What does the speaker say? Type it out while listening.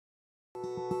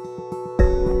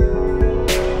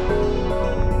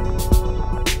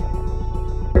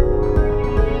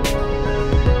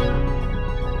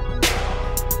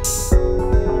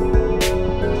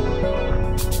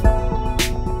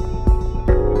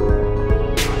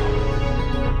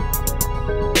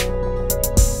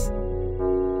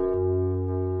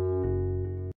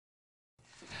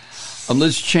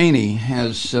Liz Cheney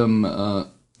has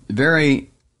some very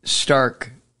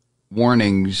stark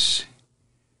warnings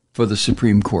for the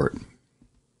Supreme Court.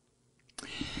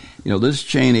 You know, Liz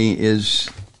Cheney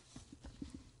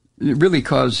really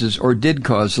causes, or did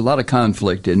cause, a lot of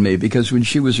conflict in me, because when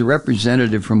she was a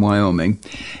representative from Wyoming,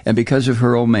 and because of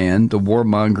her old man, the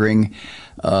warmongering,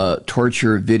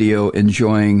 torture video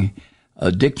enjoying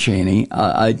Dick Cheney,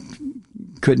 I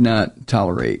could not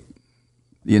tolerate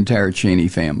the entire Cheney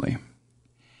family.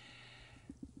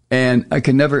 And I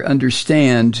can never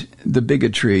understand the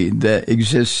bigotry that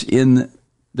exists in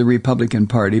the Republican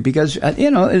Party, because,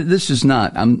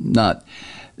 I'm not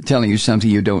telling you something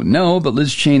you don't know, but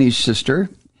Liz Cheney's sister,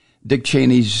 Dick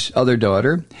Cheney's other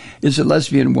daughter, is a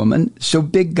lesbian woman. So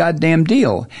big goddamn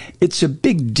deal. It's a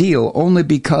big deal only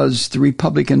because the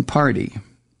Republican Party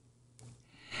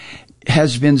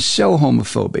has been so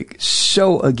homophobic,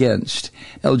 so against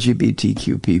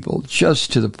LGBTQ people,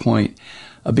 just to the point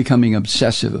of becoming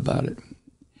obsessive about it.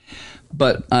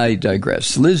 But I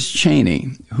digress. Liz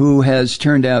Cheney, who has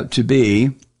turned out to be,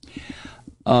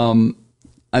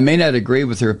 I may not agree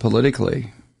with her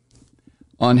politically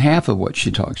on half of what she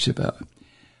talks about,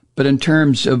 but in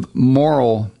terms of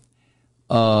moral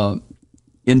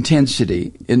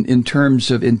intensity, in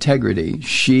terms of integrity,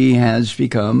 she has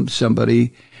become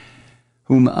somebody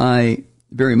whom I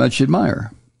very much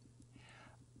admire.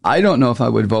 I don't know if I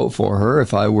would vote for her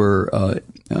if I were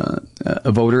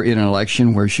a voter in an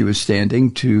election where she was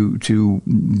standing to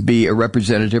be a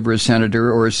representative or a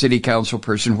senator or a city council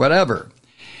person, whatever.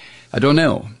 I don't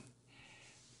know.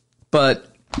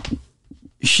 But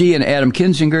she and Adam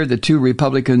Kinzinger, the two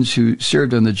Republicans who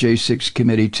served on the J6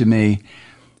 committee, to me,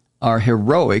 are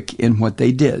heroic in what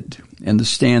they did and the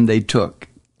stand they took,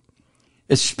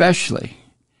 especially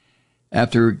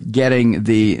after getting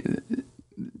the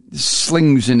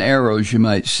slings and arrows, you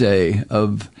might say,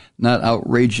 of not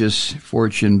outrageous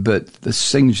fortune, but the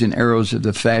slings and arrows of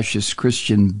the fascist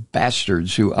Christian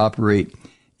bastards who operate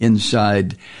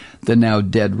inside the now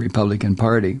dead Republican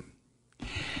Party.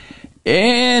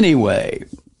 Anyway,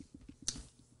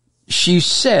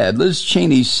 Liz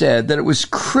Cheney said that it was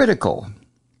critical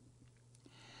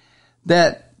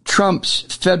that Trump's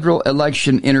federal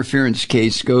election interference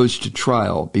case goes to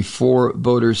trial before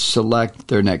voters select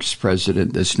their next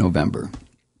president this November.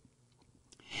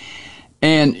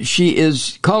 And she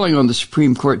is calling on the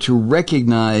Supreme Court to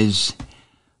recognize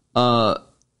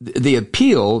the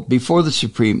appeal before the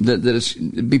Supreme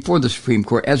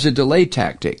Court as a delay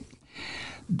tactic.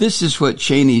 This is what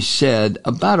Cheney said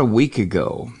about a week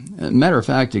ago. Matter of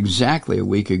fact, exactly a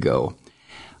week ago,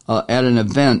 at an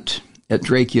event at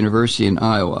Drake University in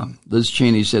Iowa. Liz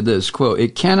Cheney said this, quote,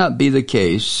 "It cannot be the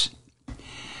case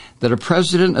that a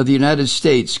president of the United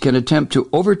States can attempt to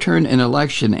overturn an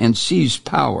election and seize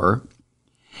power,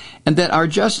 and that our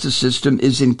justice system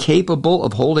is incapable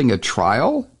of holding a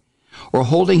trial or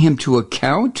holding him to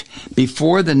account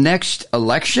before the next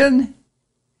election.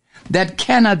 That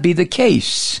cannot be the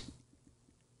case."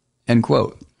 End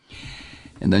quote.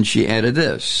 And then she added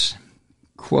this,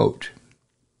 quote,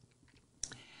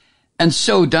 "And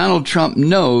so Donald Trump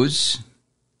knows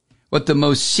what the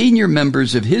most senior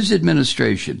members of his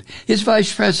administration, his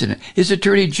vice president, his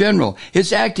attorney general,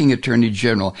 his acting attorney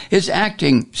general, his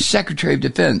acting secretary of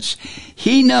defense,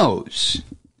 he knows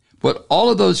what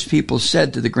all of those people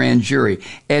said to the grand jury,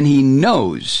 and he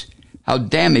knows how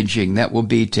damaging that will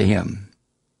be to him."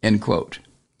 End quote.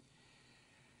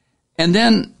 And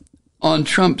then on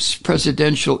Trump's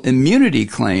presidential immunity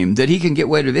claim that he can get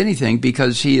away with anything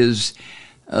because he is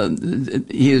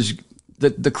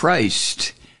the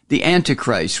Christ, the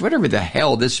Antichrist, whatever the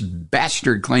hell this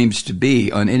bastard claims to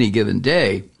be on any given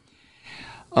day.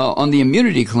 On the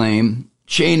immunity claim,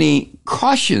 Cheney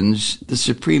cautions the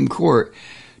Supreme Court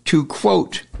to,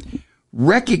 quote,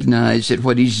 "recognize that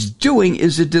what he's doing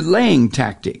is a delaying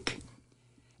tactic,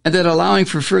 and that allowing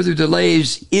for further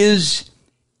delays is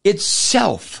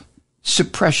itself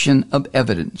suppression of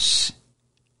evidence."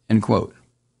 End quote.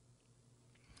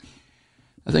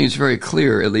 I think it's very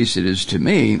clear, at least it is to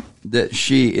me, that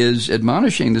she is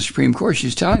admonishing the Supreme Court.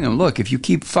 She's telling them, look, if you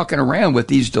keep fucking around with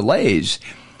these delays,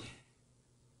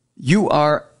 you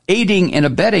are aiding and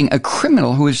abetting a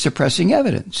criminal who is suppressing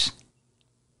evidence.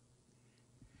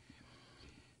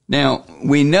 Now,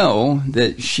 we know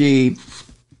that she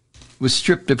was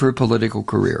stripped of her political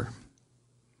career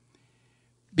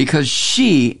because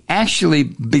she actually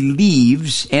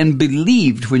believes and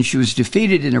believed when she was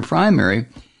defeated in a primary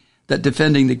that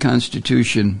defending the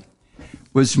Constitution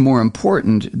was more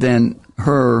important than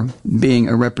her being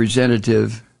a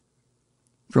representative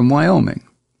from Wyoming.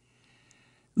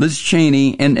 Liz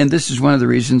Cheney, and this is one of the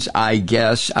reasons, I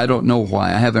guess, I don't know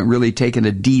why, I haven't really taken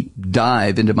a deep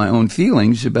dive into my own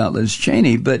feelings about Liz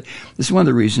Cheney, but this is one of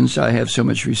the reasons I have so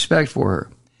much respect for her.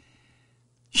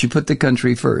 She put the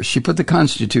country first. She put the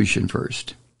Constitution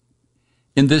first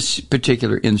in this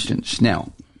particular instance.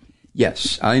 Now,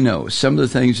 yes, I know some of the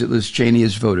things that Liz Cheney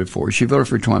has voted for. She voted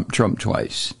for Trump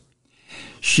twice.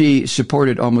 She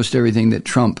supported almost everything that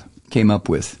Trump came up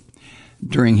with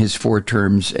during his 4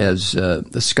 terms as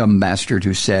the scum bastard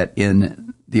who sat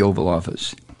in the Oval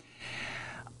Office.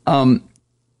 And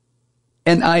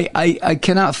I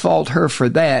cannot fault her for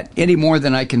that any more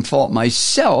than I can fault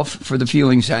myself for the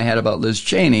feelings I had about Liz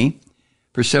Cheney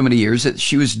for so many years, that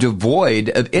she was devoid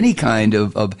of any kind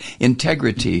of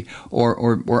integrity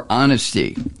or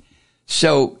honesty.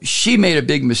 So she made a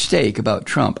big mistake about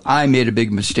Trump. I made a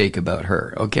big mistake about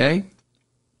her, okay?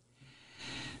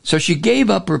 So she gave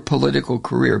up her political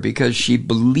career because she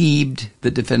believed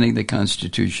that defending the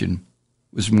Constitution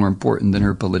was more important than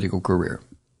her political career.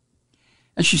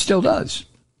 And she still does.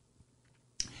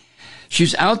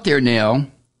 She's out there now,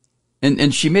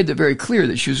 and she made it very clear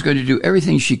that she was going to do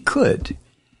everything she could,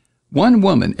 one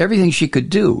woman, everything she could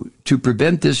do to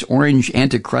prevent this orange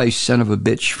antichrist son of a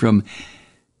bitch from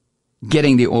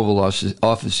getting the Oval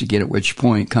Office again, at which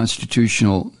point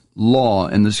constitutional law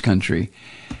in this country,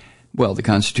 well, the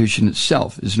Constitution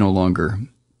itself is no longer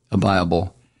a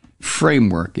viable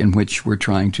framework in which we're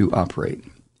trying to operate.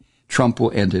 Trump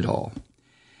will end it all.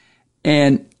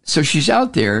 And so she's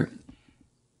out there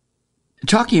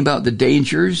talking about the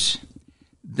dangers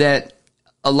that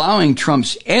allowing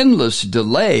Trump's endless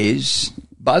delays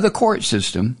by the court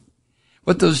system,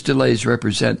 what those delays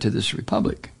represent to this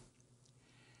republic,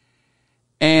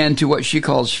 and to what she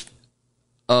calls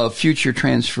future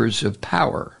transfers of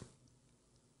power.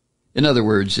 In other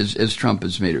words, as Trump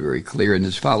has made it very clear and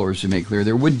his followers have made clear,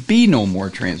 there would be no more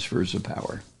transfers of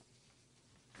power.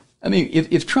 I mean,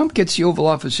 if Trump gets the Oval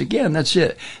Office again, that's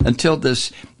it, until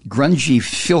this grungy,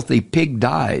 filthy pig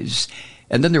dies.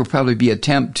 And then there will probably be an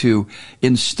attempt to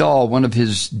install one of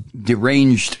his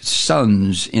deranged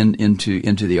sons into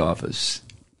the office.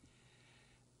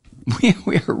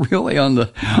 We are really on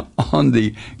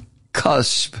the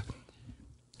cusp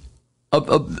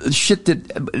of shit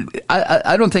that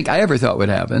I don't think I ever thought would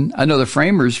happen. I know the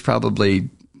framers probably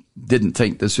didn't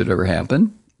think this would ever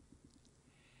happen.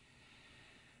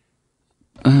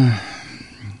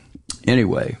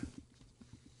 Anyway,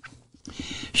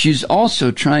 she's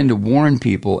also trying to warn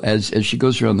people as she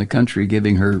goes around the country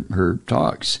giving her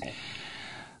talks,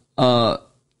 that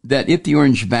if the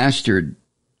orange bastard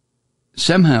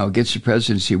somehow gets the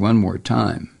presidency one more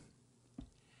time,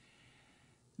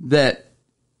 that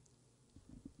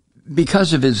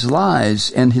because of his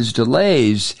lies and his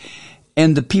delays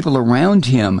and the people around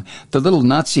him, the little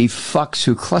Nazi fucks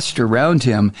who cluster around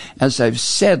him, as I've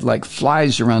said, like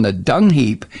flies around a dung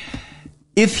heap,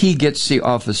 if he gets the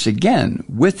office again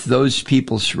with those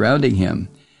people surrounding him,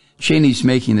 Cheney's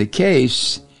making the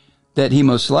case that he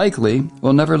most likely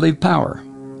will never leave power,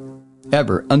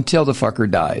 ever, until the fucker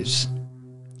dies.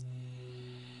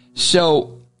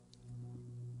 So,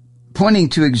 pointing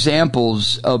to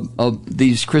examples of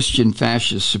these Christian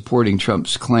fascists supporting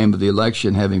Trump's claim of the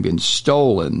election having been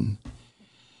stolen,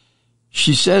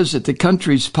 she says that the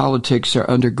country's politics are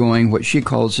undergoing what she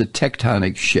calls a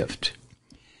tectonic shift.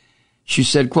 She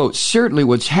said, quote, "Certainly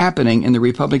what's happening in the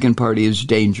Republican Party is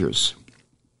dangerous.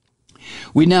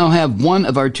 We now have one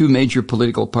of our 2 major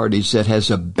political parties that has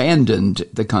abandoned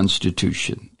the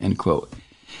Constitution," end quote.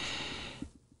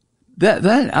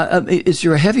 Is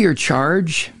there a heavier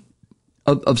charge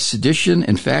of sedition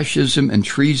and fascism and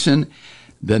treason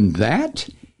than that?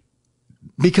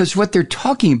 Because what they're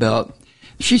talking about,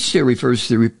 she still refers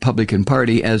to the Republican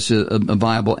Party as a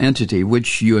viable entity,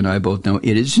 which you and I both know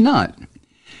it is not.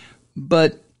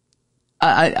 But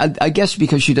I guess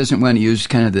because she doesn't want to use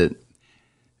kind of the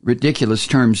ridiculous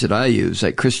terms that I use,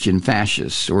 like Christian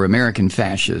fascists or American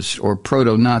fascists or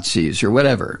proto-Nazis or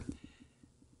whatever,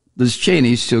 Liz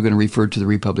Cheney's still going to refer to the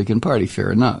Republican Party,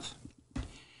 fair enough.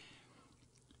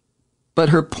 But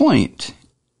her point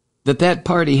that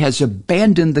party has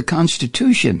abandoned the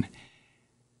Constitution,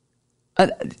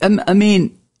 I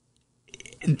mean,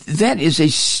 that is a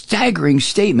staggering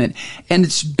statement, and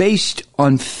it's based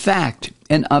on fact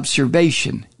and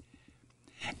observation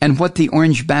and what the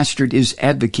orange bastard is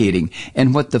advocating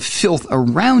and what the filth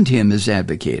around him is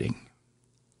advocating.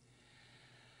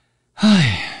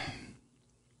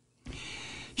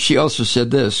 She also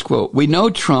said this, quote, "We know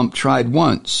Trump tried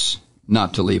once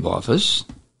not to leave office,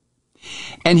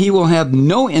 and he will have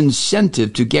no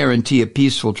incentive to guarantee a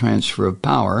peaceful transfer of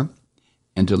power,"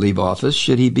 and to leave office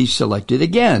should he be selected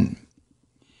again.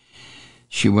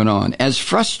 She went on, as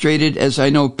frustrated as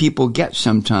I know people get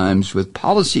sometimes with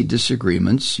policy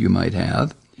disagreements you might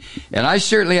have, and I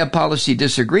certainly have policy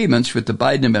disagreements with the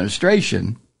Biden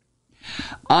administration,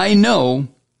 I know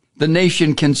the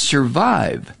nation can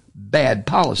survive bad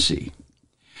policy.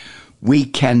 We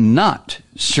cannot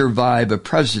survive a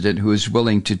president who is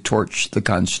willing to torch the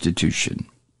Constitution.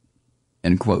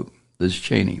 End quote. Liz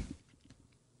Cheney.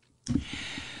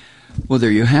 Well, there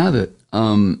you have it.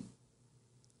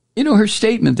 Her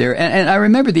statement there, and I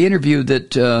remember the interview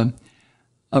that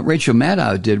Rachel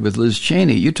Maddow did with Liz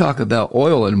Cheney. You talk about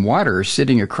oil and water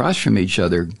sitting across from each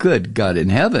other. Good God in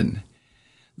heaven.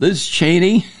 Liz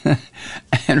Cheney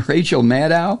and Rachel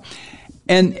Maddow.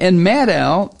 And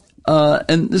Maddow,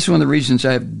 and this is one of the reasons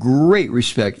I have great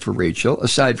respect for Rachel,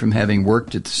 aside from having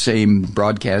worked at the same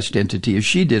broadcast entity as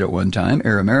she did at one time,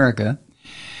 Air America.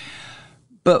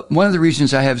 But one of the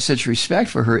reasons I have such respect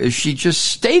for her is she just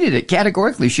stated it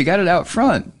categorically. She got it out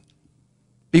front.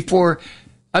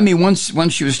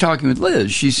 Once she was talking with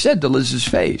Liz, she said to Liz's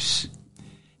face,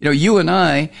 you and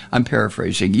I'm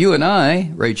paraphrasing, you and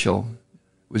I, Rachel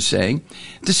was saying,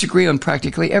 disagree on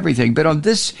practically everything. But on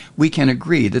this, we can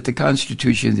agree that the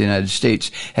Constitution of the United States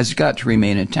has got to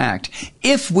remain intact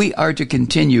if we are to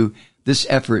continue this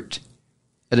effort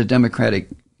at a democratic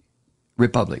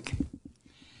republic.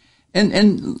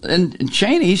 And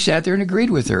Cheney sat there and agreed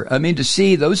with her. To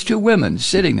see those two women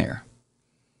sitting there.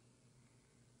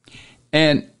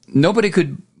 And nobody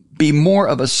could be more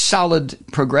of a solid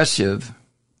progressive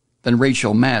than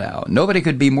Rachel Maddow. Nobody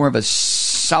could be more of a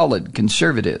solid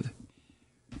conservative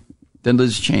than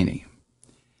Liz Cheney.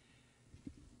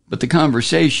 But the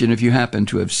conversation, if you happen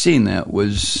to have seen that,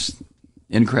 was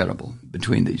incredible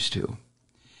between these two.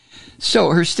 So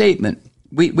her statement,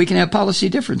 we can have policy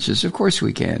differences. Of course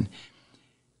we can.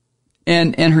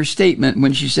 And her statement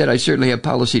when she said, I certainly have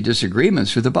policy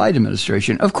disagreements with the Biden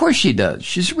administration. Of course she does.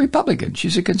 She's a Republican.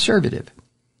 She's a conservative.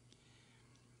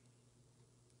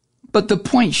 But the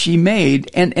point she made,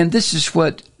 and this is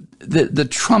what the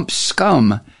Trump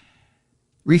scum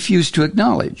refused to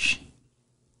acknowledge,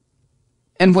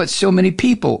 and what so many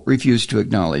people refuse to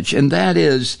acknowledge, and that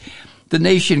is the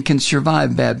nation can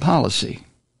survive bad policy.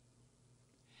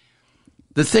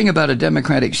 The thing about a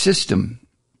democratic system,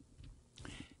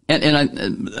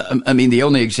 the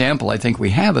only example I think we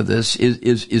have of this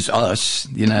is us,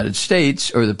 the United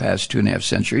States, over the past 2.5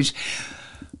 centuries.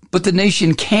 But the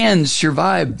nation can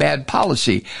survive bad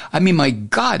policy. My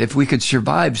God, if we could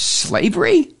survive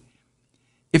slavery,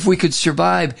 if we could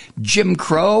survive Jim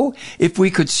Crow, if we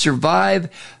could survive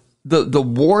the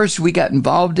wars we got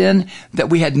involved in that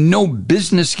we had no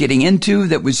business getting into,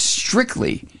 that was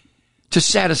strictly to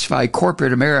satisfy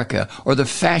corporate America or the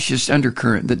fascist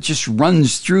undercurrent that just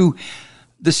runs through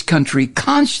this country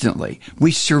constantly.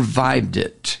 We survived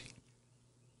it.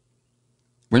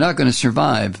 We're not going to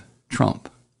survive Trump.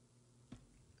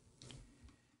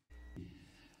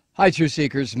 Hi, Truth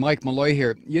Seekers. Mike Malloy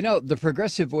here. The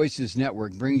Progressive Voices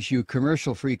Network brings you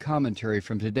commercial-free commentary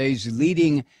from today's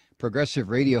leading progressive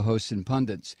radio hosts and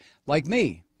pundits, like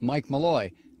me, Mike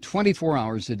Malloy, 24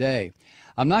 hours a day.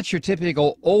 I'm not your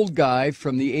typical old guy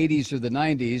from the 80s or the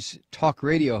 90s talk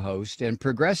radio host, and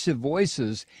Progressive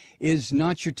Voices is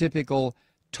not your typical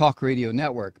talk radio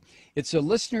network. It's a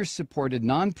listener-supported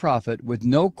nonprofit with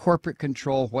no corporate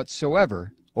control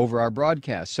whatsoever over our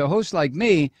broadcast. So hosts like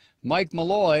me, Mike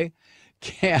Malloy,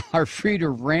 are free to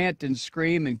rant and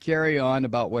scream and carry on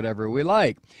about whatever we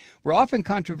like. We're often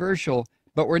controversial,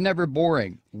 but we're never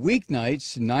boring.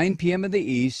 Weeknights, 9 p.m. in the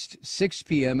East, 6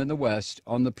 p.m. in the West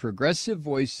on the Progressive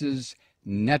Voices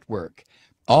Network.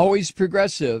 Always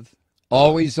progressive,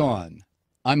 always on.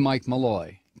 I'm Mike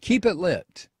Malloy. Keep it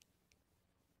lit.